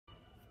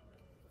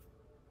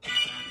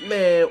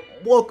Man,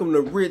 welcome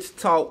to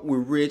RixhTalk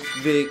with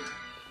RixhVixk.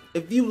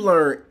 If you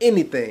learn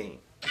anything,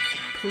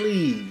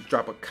 please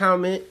drop a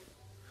comment,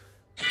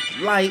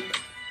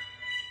 like,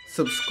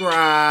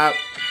 subscribe.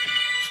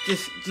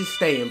 Just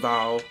stay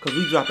involved, because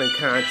we dropping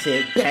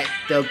content back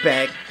to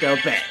back to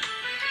back.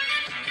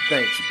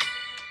 Thank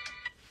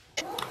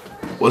you.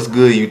 What's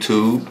good,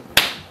 YouTube?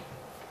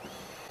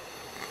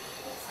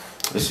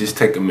 Let's just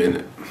take a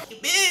minute.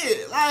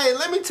 Like,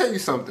 let me tell you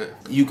something.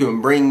 You can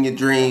bring your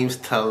dreams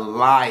to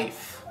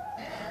life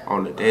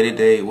on the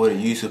day-to-day. What are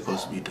you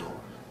supposed to be doing?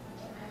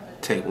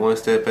 Take one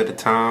step at a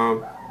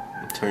time.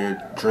 Turn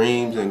your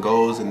dreams and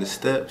goals into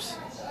steps.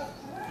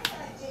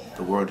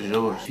 The world is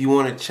yours. If you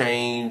want to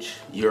change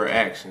your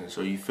actions,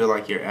 or you feel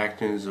like your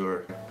actions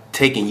are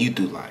taking you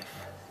through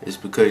life, it's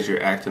because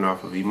you're acting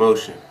off of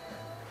emotion.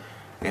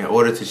 In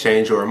order to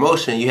change your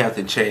emotion, you have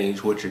to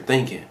change what you're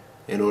thinking.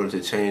 In order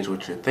to change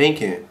what you're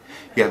thinking,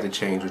 you have to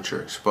change what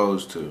you're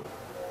exposed to.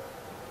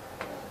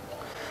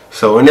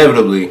 So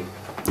inevitably,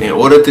 in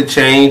order to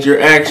change your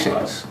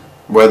actions,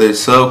 whether it's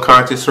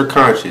subconscious or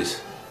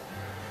conscious,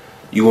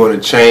 you want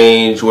to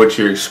change what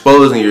you're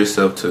exposing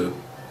yourself to.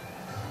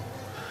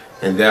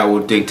 And that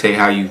will dictate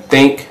how you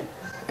think,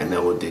 and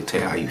that will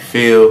dictate how you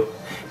feel,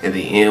 and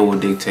the end will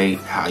dictate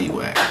how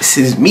you act. This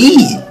is me.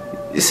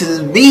 This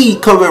is me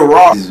coming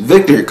raw. This is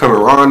Victor coming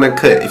raw and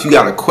uncut. If you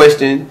got a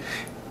question,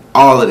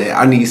 all of that.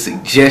 I need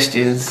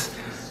suggestions.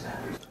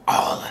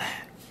 All of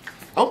that.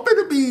 I'm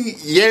gonna be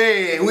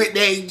with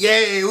that.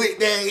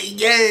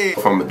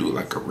 If I'm gonna do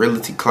like a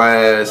realty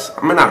class,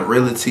 I mean not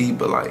realty,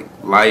 but like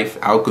life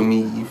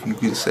alchemy, if you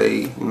could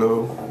say, you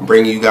know,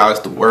 bringing you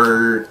guys the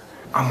word.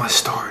 I'm gonna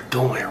start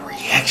doing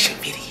reaction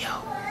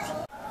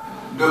videos.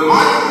 The mic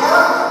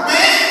works,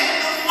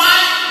 man. The mic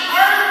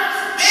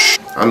works,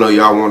 man. I know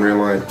y'all wondering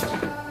like,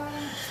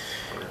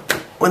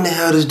 when the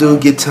hell does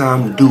dude get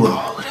time to do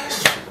all of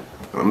this?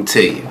 I'm gonna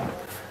tell you,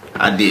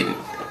 I didn't.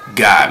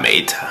 God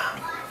made time.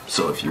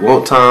 So if you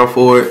want time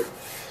for it,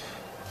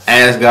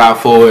 ask God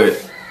for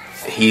it.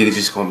 He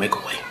just gonna make a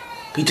way.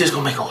 He just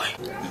gonna make a way.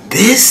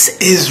 This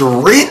is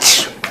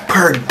Rich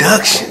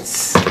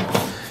Productions.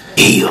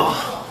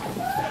 Yeah.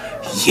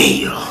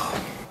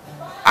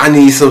 I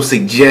need some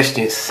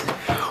suggestions.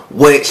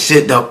 What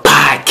should the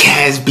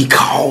podcast be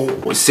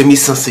called? Send me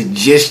some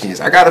suggestions.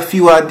 I got a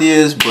few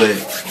ideas, but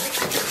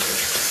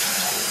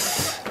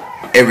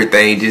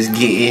everything just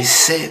getting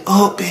set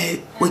up,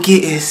 and we're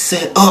getting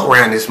set up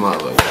around this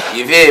motherfucker.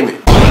 You feel me?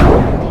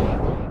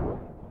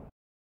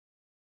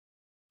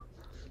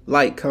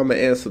 Like,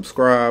 comment, and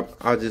subscribe.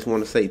 I just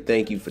want to say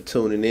thank you for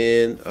tuning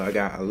in. I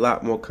got a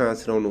lot more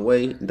content on the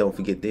way. Don't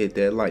forget to hit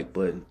that like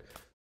button.